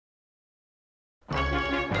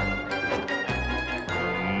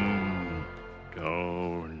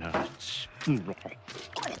Hey,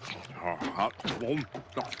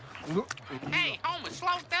 Homer,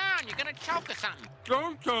 slow down. You're gonna choke or something.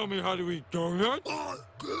 Don't tell me how to eat donuts.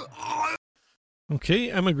 Okay,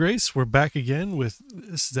 Emma Grace, we're back again with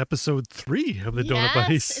this is episode 3 of the Donut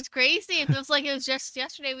Buddies. It's crazy. It feels like it was just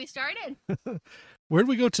yesterday we started. Where do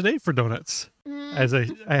we go today for donuts? As I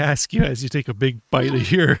ask you as you take a big bite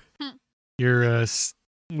of your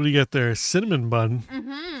what do you got there? Cinnamon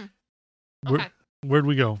bun. Okay. Where'd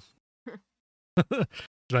we go? Should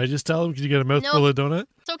I just tell them? Could you get a mouthful of donut?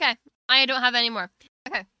 It's okay. I don't have any more.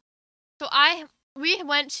 Okay. So we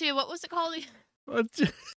went to, what was it called?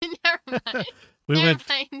 Never mind. We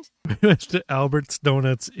went to Alberts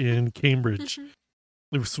Doughnuts in Cambridge.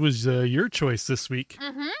 This was your choice this week.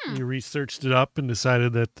 You researched it up and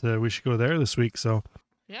decided that we should go there this week, so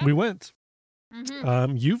we went.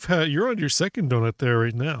 You're on your second donut there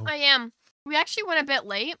right now. I am. We actually went a bit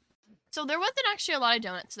late, so there wasn't actually a lot of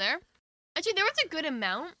donuts there. Actually, there was a good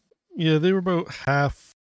amount. Yeah, they were about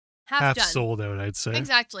half done. sold out, I'd say.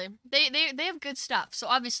 Exactly. They have good stuff, so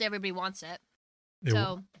obviously everybody wants it.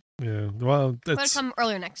 Yeah, well, that's... Better come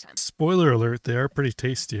earlier next time. Spoiler alert, they are pretty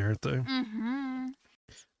tasty, aren't they?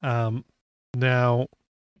 Now,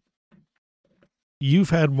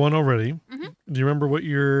 you've had one already. Do you remember what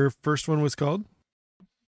your first one was called?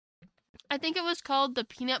 I think it was called the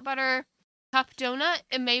peanut butter cup donut.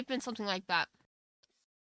 It may have been something like that.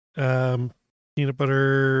 Peanut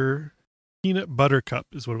butter cup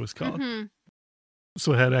is what it was called.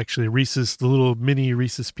 So it had actually the little mini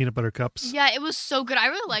Reese's peanut butter cups. Yeah, it was so good. I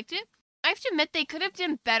really liked it. I have to admit, they could have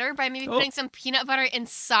done better by maybe putting some peanut butter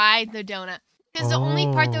inside the donut. Because the only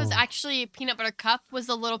part that was actually a peanut butter cup was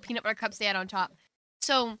the little peanut butter cups they had on top.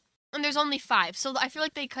 So, and there's only 5. So I feel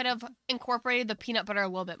like they could have incorporated the peanut butter a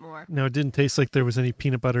little bit more. Now, it didn't taste like there was any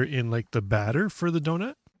peanut butter in like the batter for the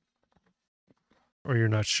donut? Or you're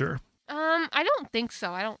not sure? I don't think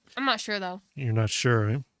so. I'm not sure though. You're not sure,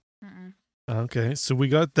 eh? Okay, so we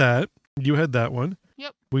got that. You had that one.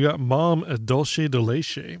 Yep. We got Mom a dulce de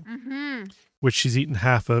leche, which she's eaten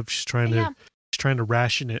half of. She's trying to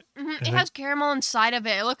ration it. It has caramel inside of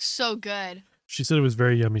it. It looks so good. She said it was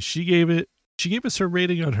very yummy. She gave us her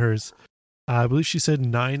rating on hers. I believe she said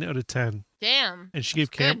 9 out of 10. Damn. And she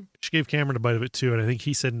gave Cameron a bite of it too, and I think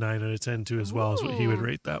he said 9 out of 10 too as well, is what he would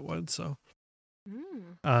rate that one. So.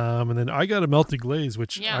 And then I got a melted glaze,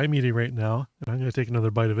 which I'm eating right now, and I'm going to take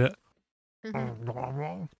another bite of it.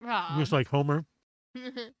 Just like Homer.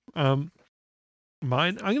 Mine,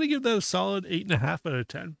 I'm going to give that a solid 8.5 out of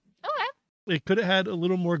 10. Okay. It could have had a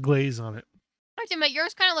little more glaze on it. I have to admit,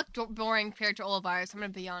 yours kind of looked boring compared to all of ours. I'm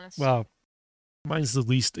going to be honest. Well, mine's the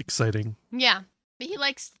least exciting. Yeah, but he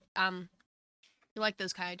likes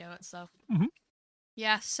those kind of donuts, so.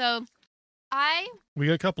 Yeah, so we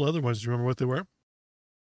got a couple other ones. Do you remember what they were?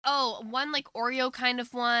 Oh, one like Oreo kind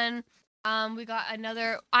of one. We got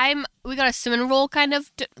another. We got a cinnamon roll kind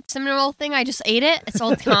of cinnamon roll thing. I just ate it. It's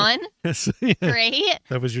all gone. Great.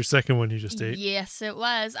 That was your second one you just ate. Yes, it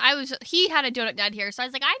was. He had a donut down here, so I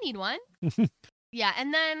was like, I need one. Yeah,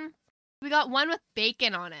 and then we got one with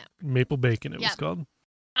bacon on it. Maple bacon, it was called.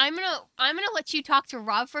 I'm gonna let you talk to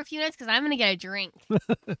Rob for a few minutes because I'm gonna get a drink.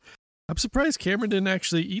 I'm surprised Cameron didn't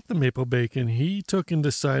actually eat the maple bacon. He took and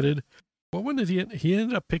decided. What one did he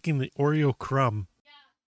ended up picking the Oreo crumb.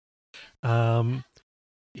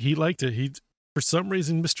 He liked it. For some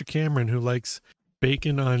reason, Mr. Cameron, who likes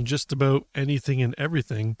bacon on just about anything and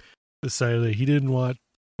everything, decided that he didn't want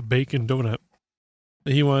a bacon donut.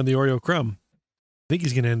 He wanted the Oreo crumb. I think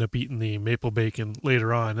he's going to end up eating the maple bacon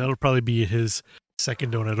later on. That'll probably be his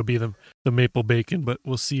second donut. It'll be the maple bacon, but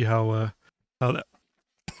we'll see how that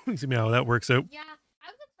how that works out. Yeah,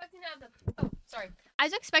 I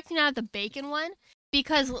was expecting to have the bacon one.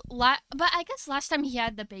 Because, but I guess last time he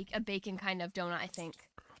had a bacon kind of donut, I think.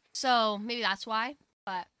 So maybe that's why.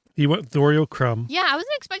 But he went with the Oreo crumb. Yeah, I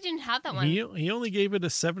wasn't expecting to have that one. He only gave it a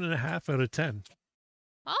 7.5 out of 10.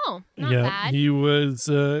 Oh, not bad. He was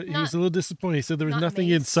a little disappointed. He said there was nothing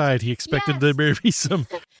inside. He expected there may be some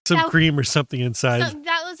cream or something inside. So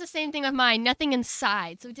that was the same thing with mine. Nothing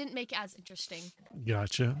inside, so it didn't make it as interesting.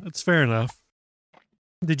 Gotcha. That's fair enough.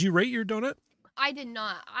 Did you rate your donut? I did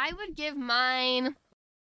not. I would give mine.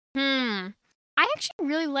 I actually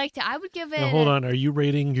really liked it. I would give it. Now, hold on. Are you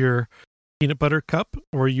rating your peanut butter cup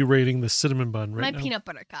or are you rating the cinnamon bun right now? My peanut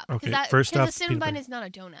butter cup. Okay, first off, the cinnamon bun is not a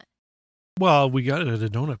donut. Well, we got it at a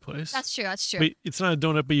donut place. That's true. But it's not a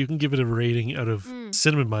donut, but you can give it a rating out of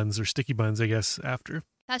cinnamon buns or sticky buns, I guess, after.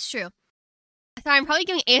 That's true. Sorry, I'm probably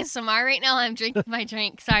giving ASMR right now. I'm drinking my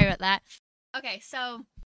drink. Sorry about that. Okay, so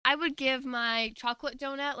I would give my chocolate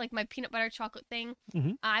donut, like my peanut butter chocolate thing,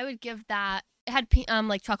 I would give that had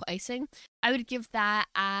like chocolate icing, I would give that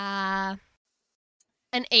an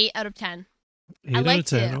 8 out of 10. 8 I out of liked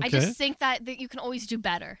 10. it. Okay. I just think that you can always do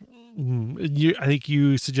better. I think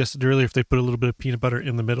you suggested earlier if they put a little bit of peanut butter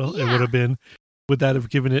in the middle, it would have been. Would that have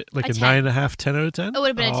given it like a 9.5, 10 out of 10? It would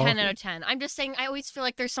have been a 10 okay. out of 10. I'm just saying, I always feel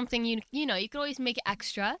like there's something you could always make it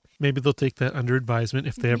extra. Maybe they'll take that under advisement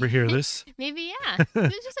if they ever hear this. Maybe, yeah. It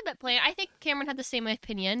was just a bit plain. I think Cameron had the same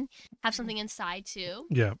opinion. Have something inside too.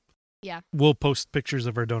 Yeah. Yeah. We'll post pictures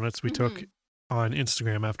of our donuts we took on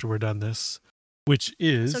Instagram after we're done this, which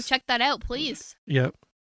is. So check that out, please. Yep.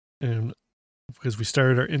 And because we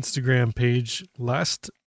started our Instagram page last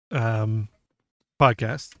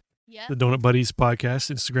podcast. Yeah. The Donut Buddies podcast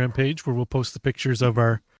Instagram page, where we'll post the pictures of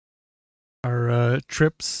our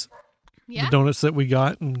trips, the donuts that we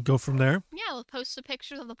got, and go from there. Yeah, we'll post the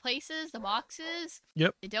pictures of the places, the boxes,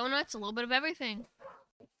 the donuts, a little bit of everything.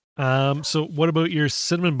 So what about your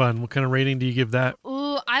cinnamon bun? What kind of rating do you give that?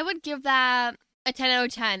 Ooh, I would give that a 10 out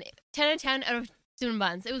of 10. 10 out of 10 out of cinnamon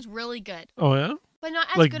buns. It was really good. Oh yeah, but not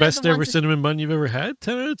as like good best as the ever ones cinnamon bun you've ever had.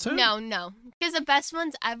 10 out of 10. No, because the best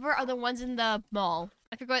ones ever are the ones in the mall.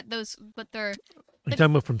 I forgot what they're. You talking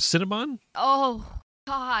about from Cinnabon? Oh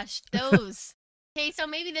gosh, those. Okay, so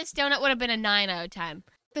maybe this donut would have been a 9 out of 10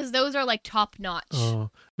 because those are like top notch. Oh,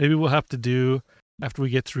 maybe we'll have to do after we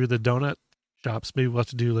get through the donut shops. Maybe we'll have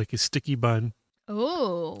to do like a sticky bun.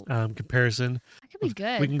 Oh. Comparison. That could be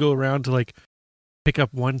good. We can go around to like pick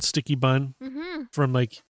up one sticky bun from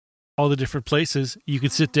like all the different places. You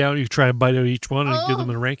could sit down, you try a bite out of each one, and give them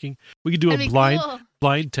a ranking. We could do a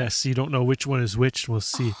blind test so you don't know which one is which. We'll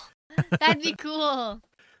see. That'd be cool.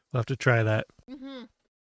 We'll have to try that.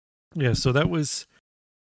 Yeah, so that was.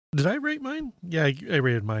 Did I rate mine? Yeah, I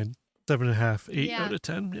rated mine 7.5, 8 out of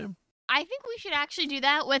 10. Yeah. I think we should actually do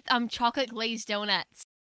that with chocolate glazed donuts.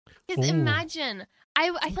 Because imagine, I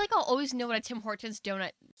feel like I'll always know what a Tim Hortons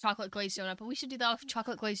chocolate glazed donut, but we should do that with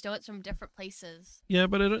chocolate glazed donuts from different places. Yeah,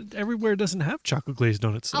 but everywhere doesn't have chocolate glazed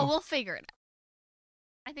donuts. So. Oh, we'll figure it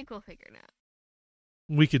out. I think we'll figure it out.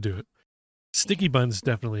 We could do it. Sticky buns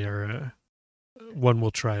definitely are one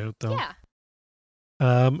we'll try out, though.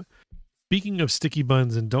 Yeah. Speaking of sticky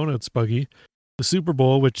buns and donuts, Buggy, the Super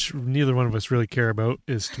Bowl, which neither one of us really care about,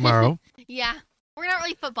 is tomorrow. Yeah. We're not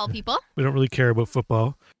really football people. We don't really care about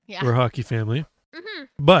football. Yeah. We're a hockey family.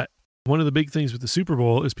 But one of the big things with the Super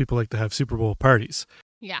Bowl is people like to have Super Bowl parties.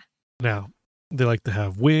 Yeah. Now, they like to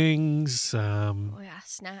have wings,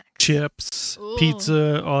 snacks, chips,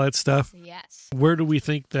 pizza, all that stuff. Yes. Where do we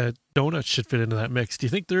think that donuts should fit into that mix? Do you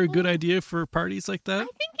think they're a good idea for parties like that? I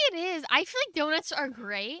think it is. I feel like donuts are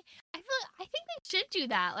great. I think they should do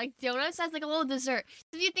that. Like donuts as like a little dessert.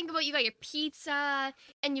 So if you think about, you got your pizza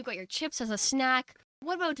and you got your chips as a snack.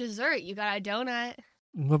 What about dessert? You got a donut.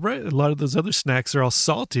 Well, right. A lot of those other snacks are all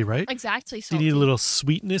salty, right? Exactly. Salty. You need a little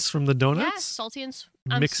sweetness from the donuts? Yeah, salty and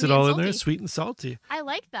mix it all in there, sweet and salty. I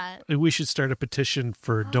like that. We should start a petition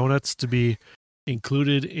for donuts to be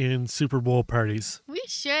included in Super Bowl parties. We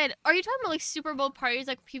should. Are you talking about like Super Bowl parties,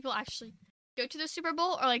 like people actually go to the Super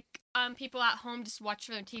Bowl, or like people at home just watch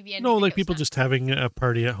it on TV? And no, like people just having a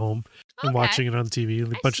party at home and watching it on TV,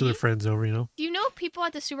 and a bunch of their friends over, you know. Do you know people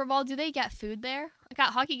at the Super Bowl, do they get food there? Like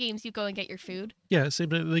at hockey games, you go and get your food. Yeah, same.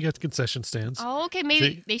 They got the concession stands. Oh, okay.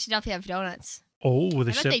 Maybe they should definitely have donuts. Oh, I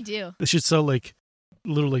bet they do. They should sell like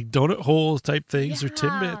little like donut hole type things or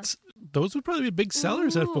Timbits. Those would probably be big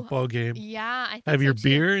sellers at a football game. Yeah, I think have your too.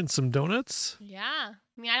 beer and some donuts. Yeah,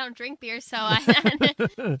 I mean I don't drink beer, so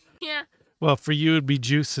yeah. Well, for you it'd be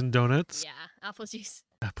juice and donuts. Yeah, apple juice.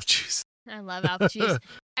 Apple juice. I love apple juice.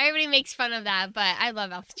 Everybody makes fun of that, but I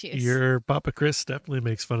love apple juice. Your Papa Chris definitely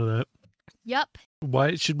makes fun of that. Yep.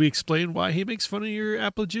 Why should we explain why he makes fun of your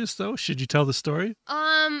apple juice though? Should you tell the story?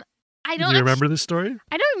 I don't. Do you remember the story?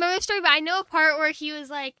 I don't remember the story, but I know a part where he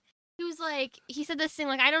said this thing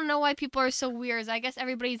like, I don't know why people are so weird. I guess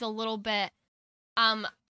everybody's a little bit,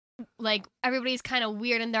 like everybody's kind of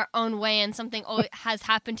weird in their own way, and something has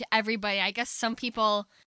happened to everybody. I guess some people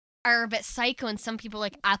are a bit psycho, and some people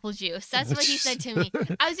like apple juice. That's what he said to me.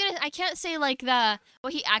 I can't say like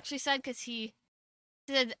what he actually said because he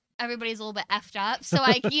said everybody's a little bit effed up. So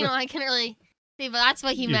I can't really. But that's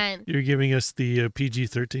what he meant. You're giving us the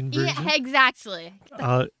PG-13 version? Yeah, exactly.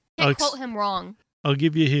 Can't quote him wrong. I'll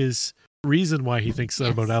give you his reason why he thinks that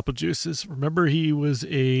about apple juices. Remember, he was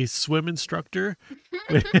a swim instructor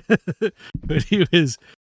when he was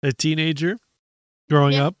a teenager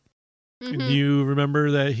growing up. And you remember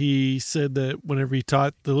that he said that whenever he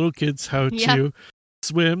taught the little kids how to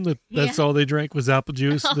swim, that's all they drank was apple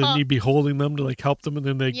juice. Then he'd be holding them to like help them, and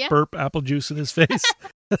then they'd burp apple juice in his face.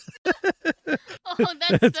 Oh,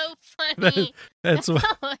 that's so funny. That's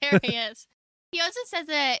hilarious. He also says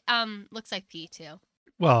it looks like pee too.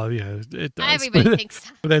 Well, yeah, it does. Everybody thinks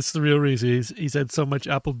that. But that's the real reason. He's had so much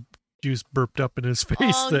apple juice burped up in his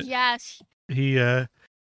face that yes. he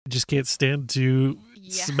just can't stand to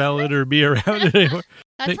smell it or be around it anymore.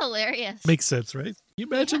 That's hilarious. Makes sense, right? Can you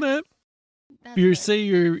imagine that? That's If say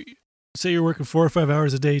you're working 4 or 5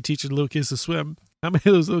 hours a day teaching little kids to swim. How many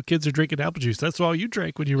of those little kids are drinking apple juice? That's all you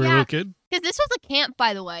drank when you were a little kid. Because this was a camp,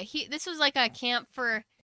 by the way. This was like a camp for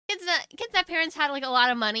kids that parents had like a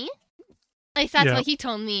lot of money. Like that's what he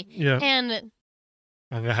told me. Yeah. And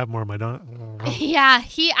I'm gonna have more of my dog. yeah,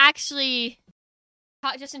 he actually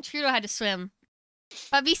taught Justin Trudeau how to swim.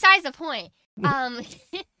 But besides the point, he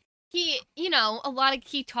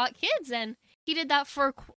taught kids, and he did that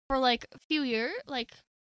for like a few years. Like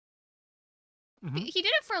he did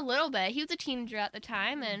it for a little bit. He was a teenager at the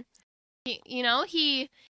time, and he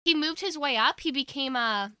moved his way up. He became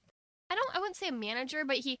I wouldn't say a manager,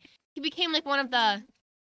 but he became like one of the.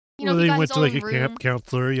 He went to like a camp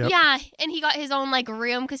counselor. Yep. Yeah, and he got his own like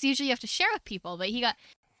room because usually you have to share with people. But he got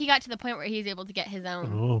to the point where he was able to get his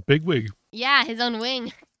own. Oh, big wig. Yeah, his own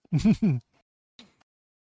wing.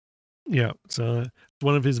 Yeah, so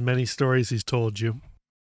one of his many stories he's told you.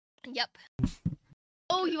 Yep.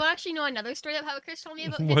 Oh, you actually know another story that Papa Chris told me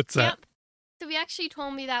about his What's camp? that? So he actually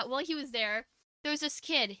told me that while he was there was this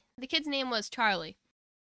kid. The kid's name was Charlie.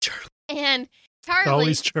 Charlie. And Charlie.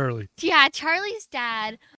 Always Charlie. Yeah, Charlie's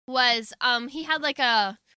dad was he had like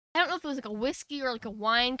I don't know if it was like a whiskey or like a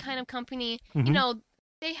wine kind of company. Mm-hmm.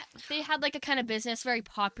 They had like a kind of business, very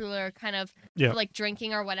popular kind of for, like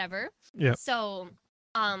drinking or whatever. Yeah. So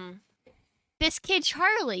this kid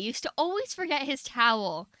Charlie used to always forget his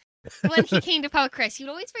towel when he came to Papa Chris. He would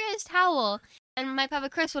always forget his towel, and my Papa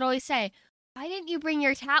Chris would always say, "Why didn't you bring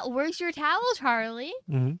your towel? Where's your towel, Charlie?"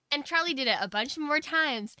 Mm-hmm. And Charlie did it a bunch more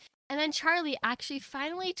times. And then Charlie actually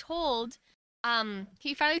finally told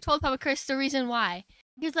Papa Chris the reason why.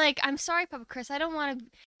 He was like, "I'm sorry, Papa Chris. I don't want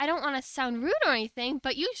to sound rude or anything,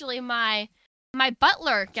 but usually my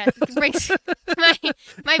butler brings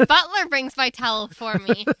my butler brings my towel for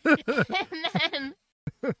me." And then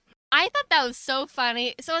I thought that was so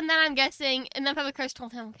funny. So and then I'm guessing, and then Papa Chris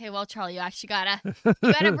told him, "Okay, well, Charlie, you actually gotta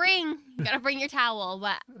bring your towel."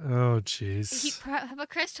 But oh, jeez. Papa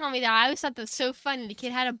Chris told me that. I always thought that was so funny. The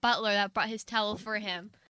kid had a butler that brought his towel for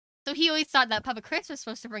him, so he always thought that Papa Chris was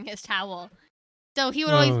supposed to bring his towel. So he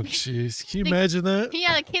would always. Oh, jeez. Can you imagine that?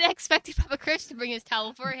 Yeah, the kid expected Papa Chris to bring his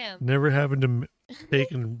towel for him. Never having to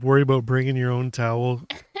take and worry about bringing your own towel.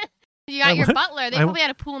 You got your butler. They probably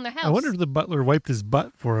had a pool in their house. I wonder if the butler wiped his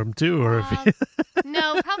butt for him too, or if he...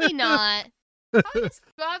 No, probably not. Probably just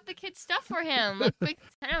grab the kid's stuff for him. Like,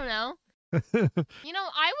 I don't know.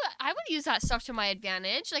 I would use that stuff to my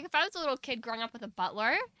advantage. Like if I was a little kid growing up with a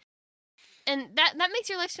butler, and that makes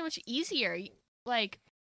your life so much easier. Like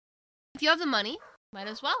if you have the money, might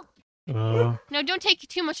as well. No, don't take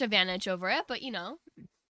too much advantage over it, but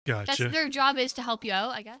gotcha. That's their job is to help you out,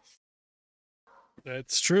 I guess.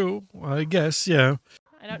 That's true. Well, I guess, yeah.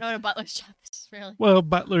 I don't know what a butler's job is, really. Well,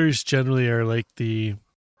 butlers generally are like the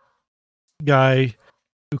guy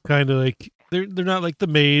who kind of like they're not like the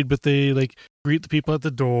maid, but they like greet the people at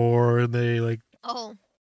the door and they like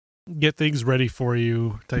get things ready for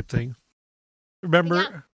you type thing.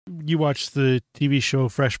 Remember, you watched the TV show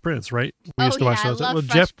Fresh Prince, right? We used to watch those. I love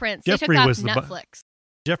Fresh Prince. Jeffrey they took was off Netflix.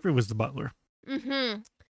 Jeffrey was the butler. Mm-hmm.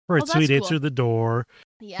 Right, so he'd answer the door.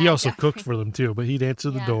 Yeah, he also cooked for them too, but he'd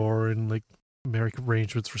answer the door and like make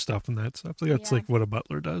arrangements for stuff and that stuff. So that's like what a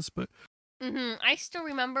butler does. But I still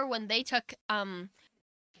remember when they took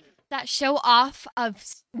that show off of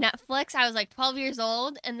Netflix. I was like 12 years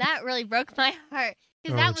old, and that really broke my heart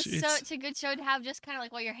because that was such a good show to have, just kind of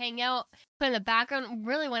like while you're hanging out, put in the background,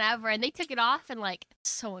 really whenever. And they took it off, and like it's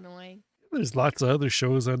so annoying. There's lots of other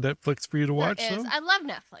shows on Netflix for you to watch. There is. I love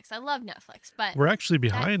Netflix, but we're actually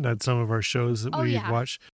behind on some of our shows that we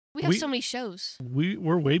watch. We have so many shows.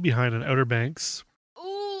 We're way behind on Outer Banks.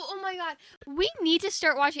 Oh my God. We need to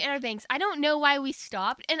start watching Outer Banks. I don't know why we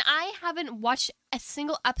stopped, and I haven't watched a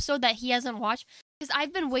single episode that he hasn't watched because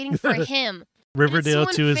I've been waiting for him. Riverdale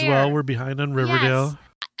too as well. We're behind on Riverdale. Yes.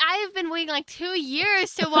 I've been waiting like 2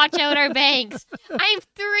 years to watch Outer Banks. I'm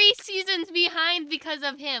 3 seasons behind because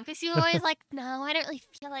of him. Because he's always like, "No, I don't really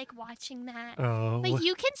feel like watching that." Oh, like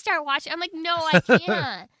you can start watching. I'm like, "No, I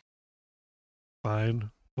can't." Fine.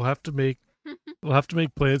 We'll have to make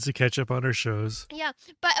plans to catch up on our shows. Yeah,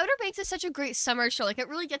 but Outer Banks is such a great summer show. Like it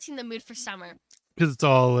really gets you in the mood for summer. Because it's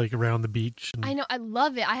all like around the beach. And... I know. I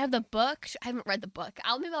love it. I have the book. I haven't read the book.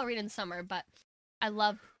 Maybe I'll read it in summer. But I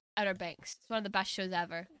love Outer Banks. It's one of the best shows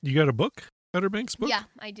ever. You got a book? Outer Banks book? Yeah,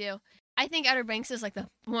 I do. I think Outer Banks is like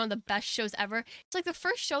one of the best shows ever. It's like the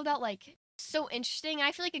first show that like so interesting.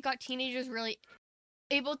 I feel like it got teenagers really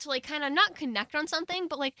able to like kind of not connect on something,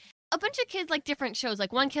 but like a bunch of kids like different shows.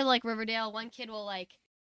 Like one kid will like Riverdale, one kid will like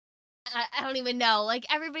I don't even know. Like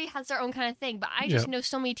everybody has their own kind of thing, but I just know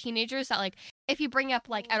so many teenagers that like if you bring up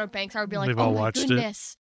like Outer Banks, I would be like, They've oh all my watched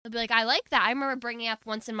goodness. They'll be like, I like that. I remember bringing up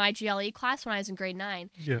once in my GLE class when I was in grade 9.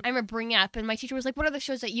 Yeah. I remember bringing up, and my teacher was like, what are the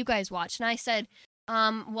shows that you guys watch? And I said,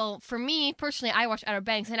 well, for me personally, I watch Outer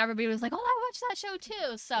Banks, and everybody was like, oh, I watched that show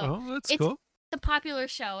too. So that's cool. It's a popular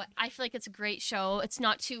show. I feel like it's a great show. It's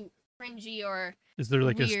not too cringy or Is there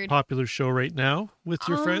like weird. a popular show right now with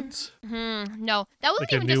your friends? No, that wasn't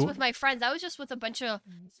Like a even just new- with my friends. That was just with a bunch of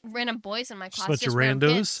random boys in my class. Just a bunch of random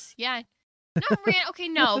randos? kids. Yeah. Not random. Okay,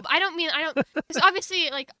 no. I don't. Because obviously,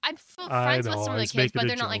 like, I'm still friends with know, some I of the was kids, making but a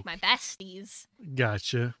they're not like joke. my besties.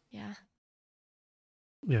 Gotcha. Yeah.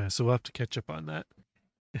 Yeah, so we'll have to catch up on that.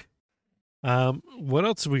 What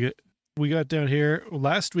else we got down here?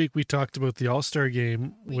 Last week we talked about the All-Star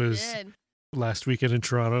game We was did. last weekend in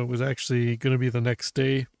Toronto. It was actually going to be the next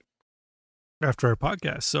day after our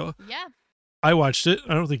podcast. So Yeah. I watched it.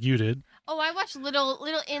 I don't think you did. Oh, I watched little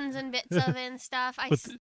ins and bits of it and stuff. But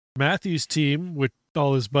Matthew's team with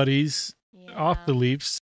all his buddies off the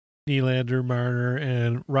Leafs, Nylander, Marner,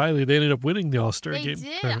 and Riley, they ended up winning the All-Star They game.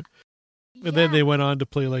 did. tournament. Yeah. And then they went on to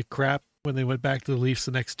play like crap when they went back to the Leafs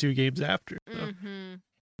the next 2 games after. So Mm-hmm.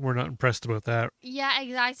 we're not impressed about that. Yeah,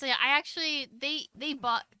 exactly. I actually they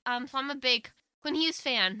bought so I'm a big Quinn Hughes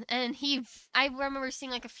fan, and I remember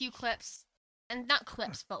seeing like a few clips, and not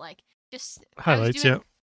clips, but like just Highlights, I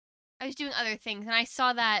was doing other things, and I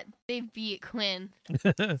saw that they beat Quinn. So,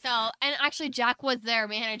 and actually Jack was their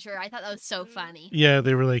manager. I thought that was so funny. Yeah,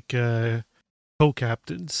 they were like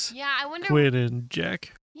co-captains. Yeah, I wonder. Quinn and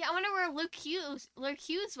Jack. Yeah, I wonder where Luke Hughes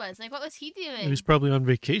was. Like, what was he doing? He was probably on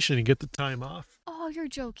vacation and get the time off. Oh, you're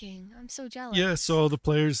joking. I'm so jealous. Yeah, so all the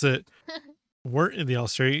players that weren't in the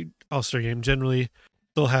All-Star game, generally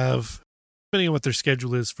they'll have, depending on what their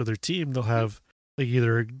schedule is for their team, they'll have like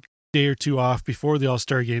either a day or 2 off before the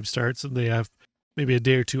All-Star game starts, and they have maybe a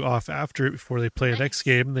day or 2 off after it before they play the next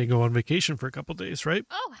game, and they go on vacation for a couple days, right?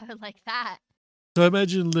 Oh, I would like that. So I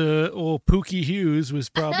imagine the old Pookie Hughes was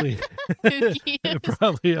probably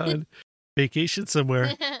probably on vacation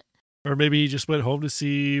somewhere. Or maybe he just went home to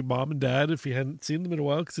see mom and dad if he hadn't seen them in a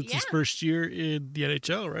while, because it's his first year in the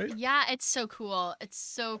NHL, right? Yeah, it's so cool. It's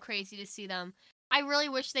so crazy to see them. I really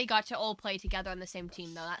wish they got to all play together on the same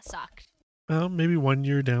team, though. That sucked. Well, maybe 1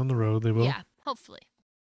 year down the road they will. Yeah, hopefully.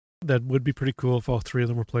 That would be pretty cool if all 3 of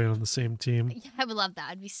them were playing on the same team. Yeah, I would love that.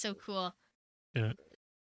 It'd be so cool. Yeah.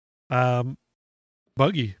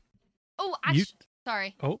 Buggy. Oh,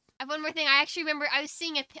 sorry. Oh. I have one more thing. I actually remember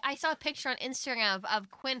I saw a picture on Instagram of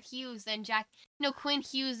Quinn Hughes and Quinn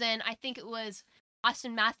Hughes and I think it was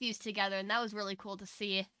Austin Matthews together, and that was really cool to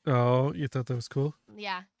see. Oh, you thought that was cool?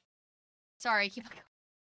 Yeah. Sorry, keep on going.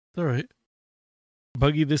 It's all right.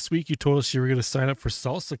 Buggy, this week you told us you were going to sign up for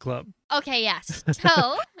Salsa Club. Okay, yes.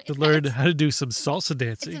 So to learn how to do some salsa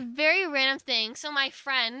it's dancing. a very random thing. So my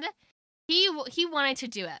friend, he wanted to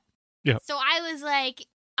do it. Yeah. So I was like,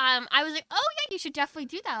 oh yeah, you should definitely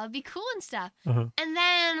do that. It'd be cool and stuff. Uh-huh. And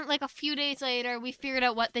then like a few days later, we figured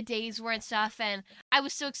out what the days were and stuff. And I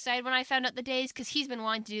was so excited when I found out the days because he's been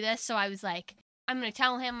wanting to do this. So I was like, I'm gonna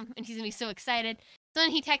tell him, and he's gonna be so excited. So then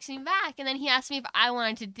he texted me back, and then he asked me if I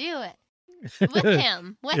wanted to do it with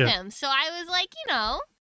him. So I was like,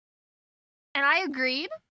 and I agreed.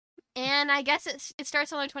 And I guess it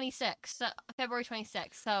starts on the 26th, so February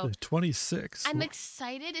 26th. So The 26th. I'm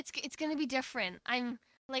excited. It's gonna be different.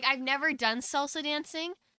 I've never done salsa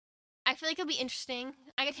dancing. I feel like it'll be interesting.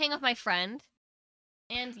 I could hang with my friend,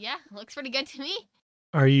 and yeah, it looks pretty good to me.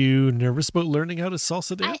 Are you nervous about learning how to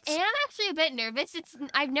salsa dance? I am actually a bit nervous.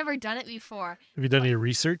 I've never done it before. Have you done any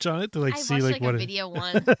research on it to I see watched what a video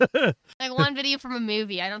once, like one video from a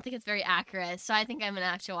movie. I don't think it's very accurate, so I think I'm gonna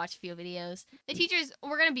have to watch a few videos. The teachers,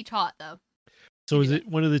 we're gonna be taught though. So is it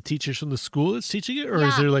one of the teachers from the school that's teaching it, or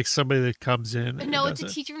is Yeah. there like somebody that comes in? and No, does it's a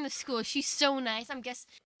it? teacher from the school. She's so nice. I'm guess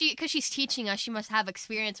because she's teaching us, she must have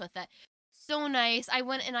experience with it. So nice. I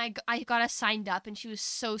went and I got us signed up, and she was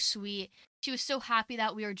so sweet. She was so happy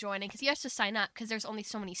that we were joining because you have to sign up because there's only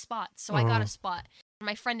so many spots. So I got a spot. And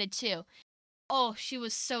my friend did too. Oh, she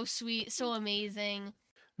was so sweet, so amazing.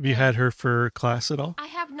 Have you had her for class at all? I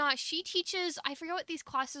have not. She teaches. I forget what these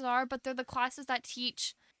classes are, but they're the classes that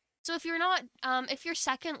teach. So if you're not, if your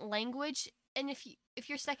second language, and if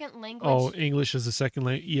your second language. Oh, English as a second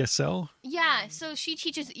language, ESL? Yeah, so she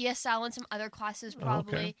teaches ESL and some other classes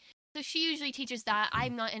probably. okay. So she usually teaches that.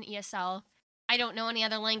 I'm not in ESL. I don't know any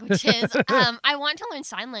other languages. I want to learn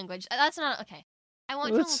sign language. That's not okay. I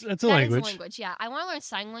want That's a that is language. Yeah, I want to learn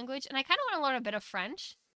sign language, and I kind of want to learn a bit of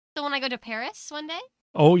French. So when I go to Paris one day,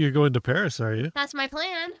 Oh, you're going to Paris, are you? that's my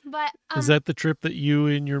plan. But Is that the trip that you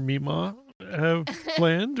and your Mima have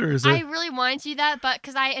planned, or is I it? really wanted to do that, but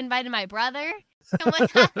because I invited my brother to come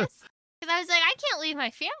with us, because I was like, I can't leave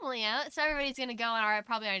my family out, so everybody's gonna go on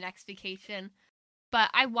probably our next vacation. But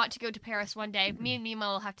I want to go to Paris one day. Me and Mima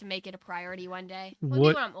will have to make it a priority one day. Maybe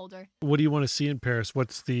What when I'm older. What do you want to see in Paris?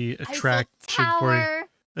 What's the Eiffel attraction for you?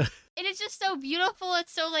 Tower. It is just so beautiful.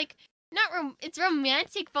 It's so like it's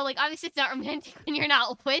romantic, but like obviously it's not romantic when you're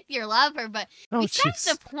not with your lover. But Oh, besides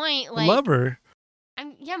jeez. the point, like Lover.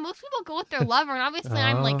 most people go with their lover, and obviously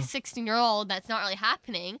I'm like Oh. 16-year-old. That's not really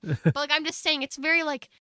happening. But like I'm just saying, it's very like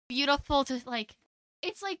beautiful to like.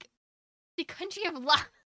 It's like the country of love.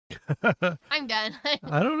 I'm done.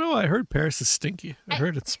 I don't know. I heard Paris is stinky. I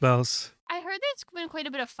heard it smells. I heard there's been quite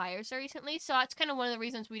a bit of fires there recently, so that's kind of one of the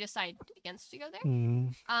reasons we decided against to go there.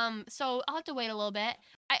 Mm. So I'll have to wait a little bit.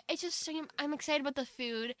 I'm excited about the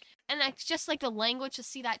food, and it's just like the language to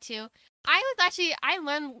see that too. I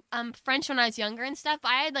learned French when I was younger and stuff. But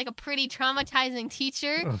I had like a pretty traumatizing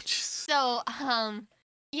teacher. Oh, jeez. So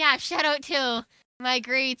yeah, shout out to my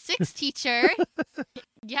grade 6 teacher.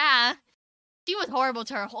 Yeah, she was horrible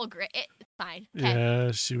to her whole grade. It's fine. Okay.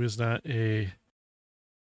 Yeah, she was not a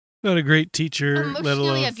great teacher, let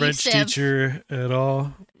Emotionally alone French abusive. teacher at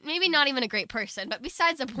all. Maybe not even a great person, but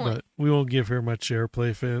besides the point. But we won't give her much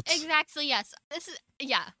airplay, Fitz. Exactly, yes.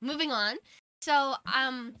 Moving on. So,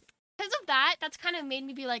 because of that, that's kind of made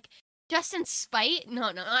me be like, just in spite?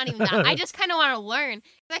 No, not even that. I just kind of want to learn.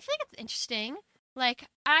 'Cause I feel like it's interesting. Like,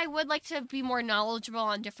 I would like to be more knowledgeable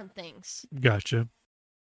on different things. Gotcha.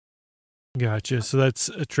 So that's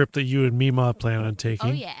a trip that you and Mima plan on taking.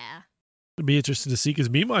 Oh, yeah. It'd be interesting to see because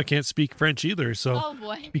Mima can't speak French either. So Oh,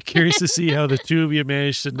 boy. be curious to see how the two of you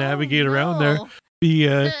manage to navigate Oh, around there. no. Be,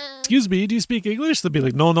 excuse me, do you speak English? They'll be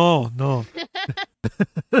like, no. Oh,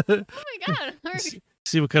 my God.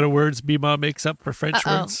 See what kind of words Mima makes up for French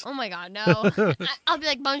words. Oh, my God, no. I'll be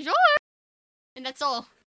like, bonjour. And that's all.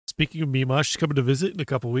 Speaking of Mima, she's coming to visit in a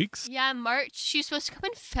couple weeks. Yeah, March. She was supposed to come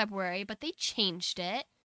in February, but they changed it.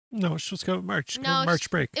 No, she's supposed to come in March. Come No, March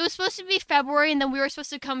break. It was supposed to be February, and then we were supposed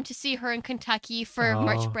to come to see her in Kentucky for Oh.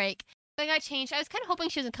 March break. But it got changed. I was kind of hoping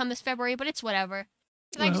she doesn't come this February, but it's whatever.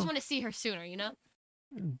 'Cause I just Well. want to see her sooner, you know?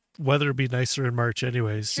 Weather will be nicer in March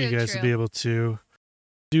anyways. So you True, guys will true. be able to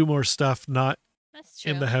do more stuff, not That's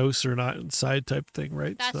true. in the house or not inside type thing,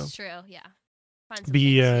 right? That's true, yeah. Find some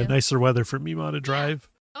Be things to do. nicer weather for Mima to drive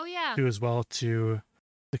Oh, yeah. to as well to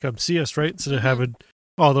come see us, right? Instead of Mhm. having,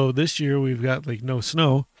 although this year we've got like no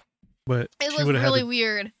snow, but It she was would have really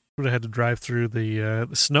weird. had to drive through the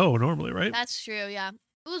snow normally, right? That's true, yeah.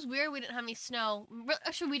 It was weird we didn't have any snow.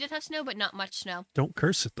 Actually, we did have snow, but not much snow. Don't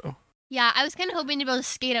curse it though. Yeah, I was kind of hoping to be able to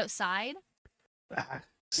skate outside. 'Cause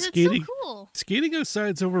Skating, It's so cool. skating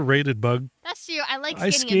outside's overrated, Bug. That's true. I like I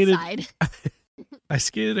skating skated- inside. I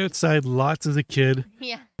skated outside lots as a kid,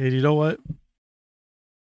 Yeah. and you know what?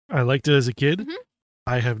 I liked it as a kid. Mhm.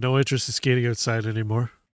 I have no interest in skating outside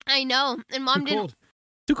anymore. I know. And Mom Too didn't. cold.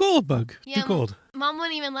 Too cold, Bug. Yeah, Too cold. Mom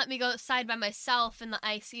wouldn't even let me go outside by myself in the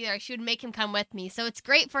ice either. She would make him come with me. So it's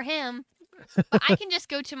great for him. But I can just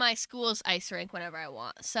go to my school's ice rink whenever I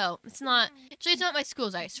want. So it's not my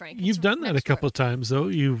school's ice rink. You've It's done that a next door. couple of times, though.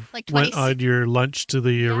 You Like went twice. on your lunch to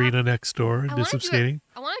the Yeah. arena next door and I did wanna some do it. skating.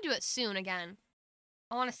 I want to do it soon again.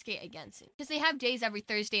 I want to skate again soon. Because they have days every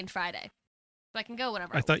Thursday and Friday. So I can go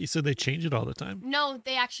whenever. I thought you said they change it all the time. No,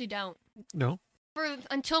 they actually don't. No?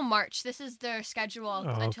 Until March. This is their schedule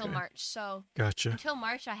until okay. March. So Gotcha. until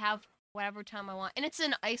March, I have whatever time I want. And it's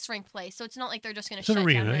an ice rink place. So it's not like they're just going It's to an shut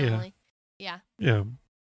arena, down yeah. randomly. Yeah. Yeah.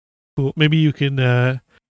 Cool. Maybe you can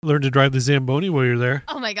learn to drive the Zamboni while you're there.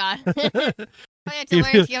 Oh my God. I have to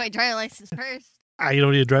learn to get my driver's license first. You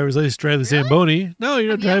don't need a driver's license to drive the Really? Zamboni. No,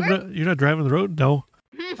 you're not Have you driving. You're not driving the road. No,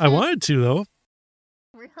 I wanted to though.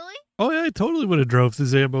 Really? Oh yeah, I totally would have drove the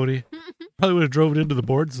Zamboni. Probably would have drove it into the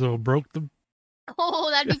boards though, broke them. Oh,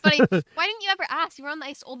 that'd be funny. Why didn't you ever ask? You were on the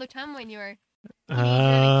ice all the time when you were.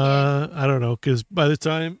 a I don't know, because by the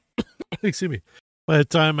time, excuse me, by the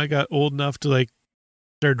time I got old enough to like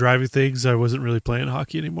start driving things, I wasn't really playing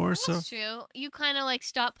hockey anymore. So, That's true. You kind of like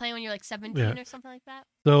stopped playing when you're like 17 Yeah. or something like that.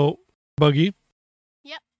 Buggy.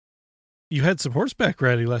 Yep. You had some horseback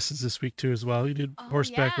riding lessons this week too, as well. You did Oh,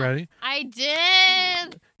 horseback yeah. riding. I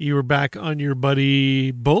did. You were back on your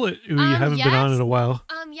buddy Bullet, who you haven't been on yes. in a while.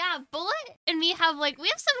 Yeah, Bullet and me have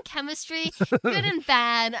some chemistry, good and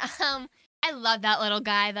bad. I love that little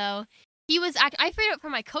guy though. He was I figured out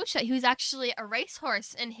from my coach that he was actually a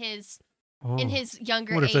racehorse in his Oh. his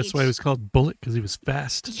younger I wonder age. if that's why he was called Bullet, because he was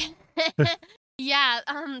fast. Yeah,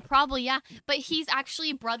 probably, yeah. But he's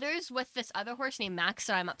actually brothers with this other horse named Max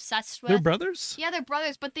that I'm obsessed with. They're brothers? Yeah, they're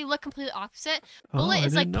brothers, but they look completely opposite. Oh, Bullet I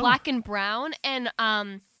is like didn't know. black and brown, and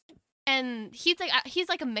he's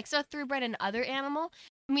like a mix of thoroughbred and other animal.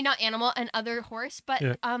 I mean, not animal and other horse, but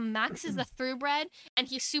Yeah. Max is a thoroughbred, and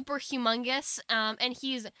he's super humongous. And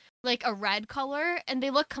he's like a red color, and they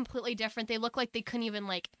look completely different. They look like they couldn't even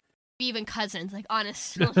like be even cousins. Like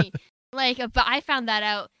honestly, like. But I found that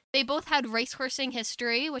out. They both had racehorsing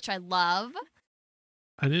history, which I love.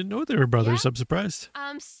 I didn't know they were brothers. Yeah. I'm surprised.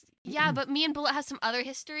 Yeah, but me and Bullet has some other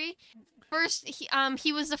history. First,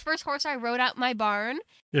 he was the first horse I rode out my barn.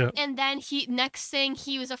 Yeah. And then he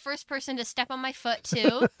was the first person to step on my foot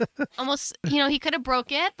too. Almost, he could have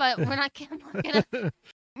broke it, but we're not gonna.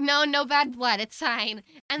 No bad blood. It's fine.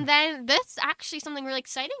 And then this actually something really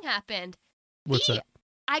exciting happened. What's that?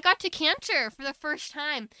 I got to canter for the first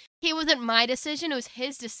time. It wasn't my decision; it was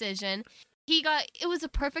his decision. It was a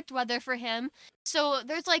perfect weather for him. So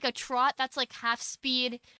there's like a trot that's like half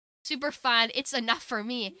speed, super fun. It's enough for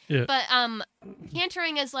me. Yeah. But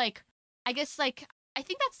cantering is like, I guess like I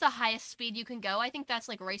think that's the highest speed you can go. I think that's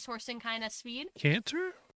like racehorseing kind of speed.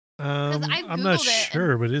 Canter? I've I'm not Googled it,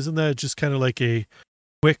 sure, but isn't that just kind of like a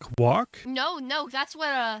quick walk? No, that's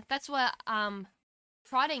what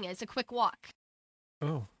trotting is, a quick walk.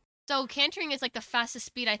 Oh. So cantering is like the fastest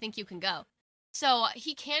speed I think you can go. So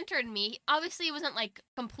he cantered me. Obviously, it wasn't like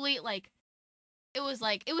complete like. It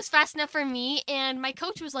was fast enough for me, and my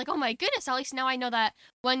coach was like, "Oh my goodness! At least now I know that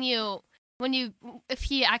if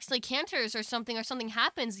he actually canters or something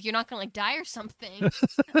happens, you're not gonna like die or something."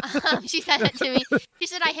 She said that to me. She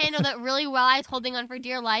said I handled it really well. I was holding on for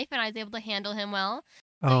dear life, and I was able to handle him well.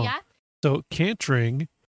 So, yeah. So cantering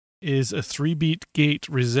is a 3-beat gait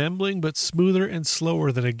resembling but smoother and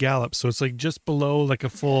slower than a gallop. So it's like just below like a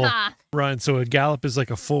full run. So a gallop is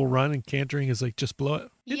like a full run and cantering is like just below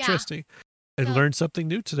it. Interesting. I learned something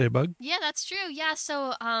new today, Bug. Yeah, that's true. Yeah,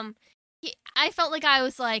 so I felt like I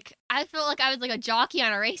was like a jockey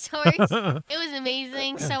on a racehorse. It was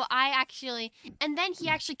amazing. So and then he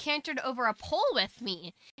actually cantered over a pole with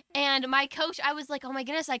me. And my coach, I was like, oh my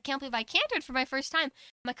goodness, I can't believe I cantered for my first time.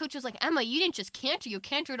 My coach was like, Emma, you didn't just canter, you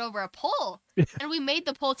cantered over a pole. And we made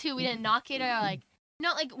the pole too. We didn't knock it or like,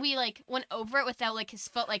 not like we like went over it without like his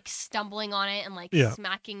foot like stumbling on it and like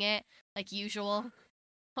smacking it like usual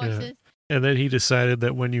horses. Yeah. And then he decided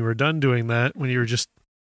that when you were done doing that, when you were just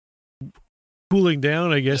cooling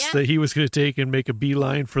down, I guess, that he was going to take and make a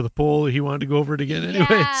beeline for the pole. He wanted to go over it again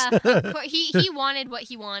anyways. Yeah, he wanted what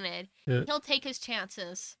he wanted. Yeah. He'll take his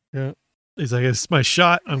chances. Yeah. He's like, it's my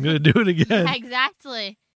shot. I'm going to do it again. Yeah,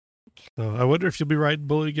 exactly. So I wonder if you'll be riding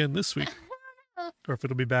Bullet again this week. Or if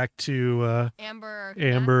it'll be back to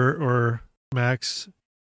Amber or Max.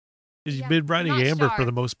 You've been riding Amber Star for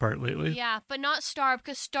the most part lately. Yeah, but not Star,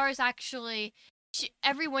 because Star's actually,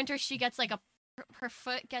 every winter she gets like her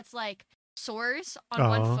foot gets like sores on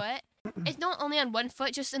one foot. It's not only on one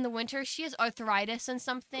foot, just in the winter. She has arthritis and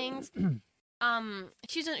some things.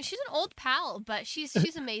 She's an old pal, but she's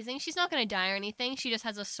amazing. She's not gonna die or anything. She just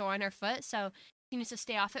has a sore on her foot, so she needs to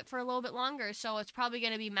stay off it for a little bit longer. So it's probably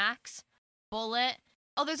gonna be Max, Bullet.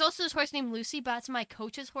 Oh, there's also this horse named Lucy, but that's my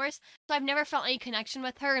coach's horse. So I've never felt any connection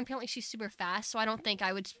with her, and apparently she's super fast. So I don't think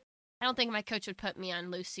my coach would put me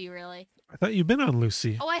on Lucy, really. I thought you'd been on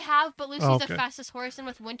Lucy. Oh, I have, but Lucy's the fastest horse, and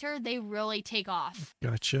with winter, they really take off.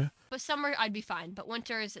 Gotcha. But summer, I'd be fine, but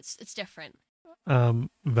winters, it's different.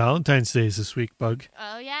 Valentine's Day is this week, Bug.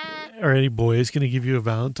 Oh, yeah. Are any boys going to give you a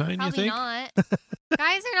Valentine, Probably you think? not.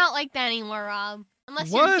 Guys are not like that anymore, Rob.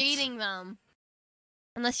 Unless you're dating them.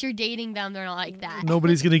 Unless you're dating them, they're not like that.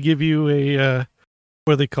 Nobody's going to give you a,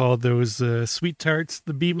 what are they called? Those sweet tarts,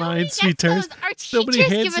 the Be Mine sweet tarts. Our teachers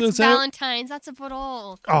give us Valentines. That's about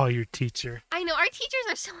all. Oh, your teacher. I know. Our teachers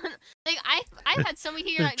are so, like, I've had somebody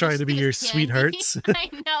here. They're trying to be your sweethearts. I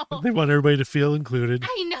know. They want everybody to feel included.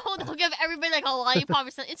 I know. They'll give everybody like a lollipop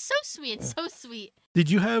or something. It's so sweet. It's so sweet.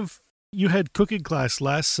 You had cooking class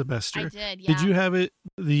last semester. I did, yeah. Did you have it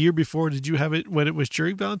the year before? Did you have it when it was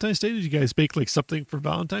during Valentine's Day? Did you guys bake like something for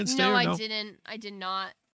Valentine's Day? No, No, I didn't. I did not.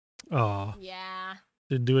 Oh. Yeah.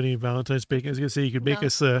 Didn't do any Valentine's baking. I was going to say you could make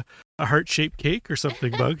us a heart-shaped cake or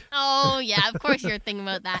something, Bug. Oh, yeah. Of course you're thinking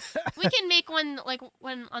about that. We can make one like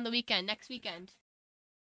when on the weekend, next weekend.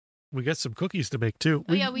 We got some cookies to make too.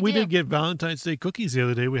 Oh, we did get Valentine's Day cookies the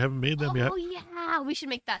other day. We haven't made them yet. Oh, yeah. We should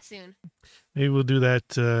make that soon. Maybe we'll do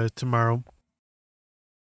that tomorrow.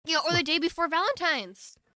 Yeah, or the day before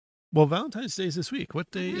Valentine's. Well, Valentine's Day is this week.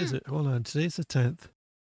 What day is it? Hold on. Today's the 10th.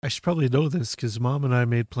 I should probably know this because Mom and I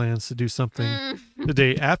made plans to do something the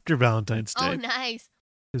day after Valentine's Day. Oh, nice.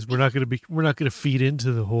 Because we're not going to feed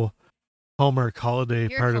into the whole Hallmark holiday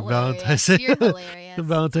You're part hilarious. of Valentine's Day. You're hilarious.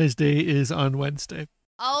 Valentine's Day is on Wednesday.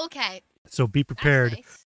 Okay. So be prepared. That's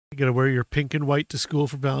nice. You got to wear your pink and white to school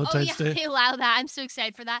for Valentine's Day. I allow that. I'm so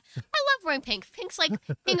excited for that. I love wearing pink. Pink's like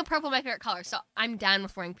pink and purple, my favorite color. So I'm down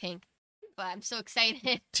with wearing pink. But I'm so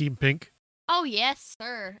excited. Team Pink. Oh yes,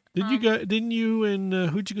 sir. Didn't you and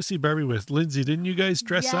who'd you go see Barbie with? Lindsay, didn't you guys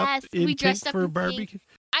dress up in we dressed pink up for in Barbie? pink.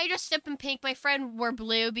 I dressed up in pink. My friend wore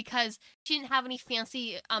blue because she didn't have any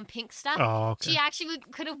fancy pink stuff. Oh, okay. She actually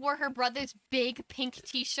could have wore her brother's big pink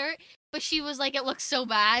T-shirt, but she was like, it looks so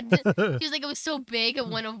bad. She was like, it was so big, it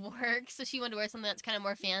wouldn't have worked. So she wanted to wear something that's kind of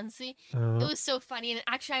more fancy. It was so funny. And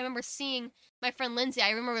actually, I remember seeing my friend Lindsay.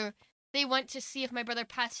 I remember they went to see if my brother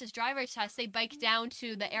passed his driver's test. They biked down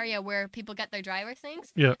to the area where people get their driver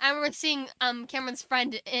things. Yeah. I remember seeing Cameron's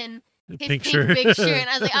friend in his Pink pink shirt. big shirt, and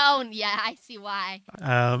I was like, oh yeah, I see why.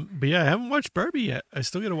 But yeah, I haven't watched Barbie yet. I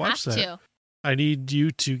still got to watch Have that. to. I need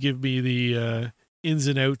you to give me the ins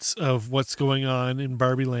and outs of what's going on in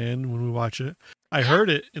Barbie Land when we watch it. I heard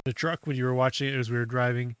it in the truck when you were watching it as we were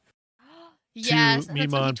driving Yes, to that's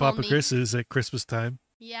Mima what he and told Papa me. Chris's at Christmas time.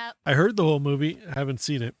 Yep. I heard the whole movie. I haven't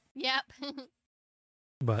seen it. Yep.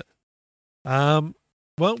 But, well,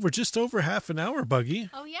 we're just over half an hour, Buggy.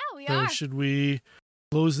 Oh yeah, we So are. should we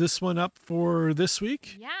close this one up for this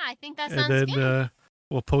week? Yeah, I think that And sounds then good.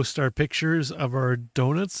 we'll post our pictures of our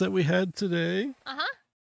donuts that we had today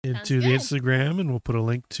into the good. Instagram, and we'll put a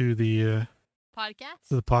link to the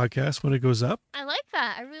Podcast. podcast when it goes up. I like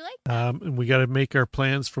that. I really like that. And we got to make our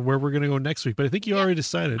plans for where we're going to go next week. But I think you already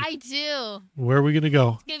decided. I do. Where are we going to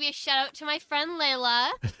go? It's gonna be a shout out to my friend Layla.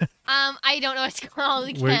 I don't know what it's called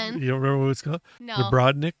Wait, again. you don't remember what it's called? No. The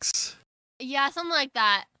Brodnicks. Yeah, something like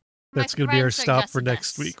that. My That's going to be our friends stop for suggested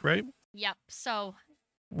next this. week, right? Yep. So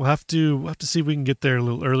We'll have to see if we can get there a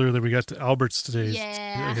little earlier than we got to Alberts today.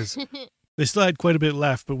 yeah. Because they still had quite a bit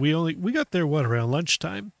left, but we got there around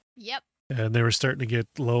lunchtime, Yep. and they were starting to get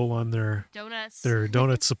low on their Donuts.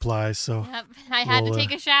 donut supply. So Yep. I had We'll, to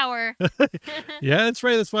take a shower. yeah, that's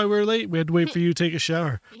right. That's why we were late. We had to wait for you to take a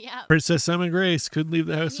shower. Yep. Princess Emma Grace couldn't leave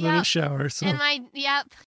the house without a Yep. shower. So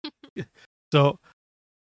Yep. so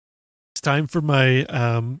it's time for my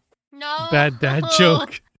No. bad dad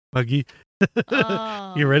joke, Buggy.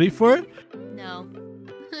 Oh. You ready for it? No.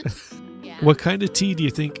 Yeah. What kind of tea do you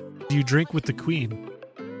think do you drink with the Queen?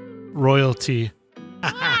 Royal tea.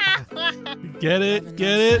 Get it?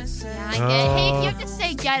 Get it? Yeah, I get it. Hey, if you have to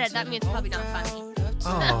say get it, that means it's probably not funny.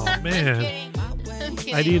 Oh, I'm man. kidding. I'm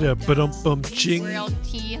kidding. I need a ba-dum-bum-ching. Real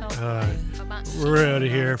tea. We're out of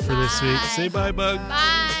here for this week. Say bye, Bug.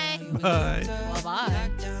 Bye. Bye.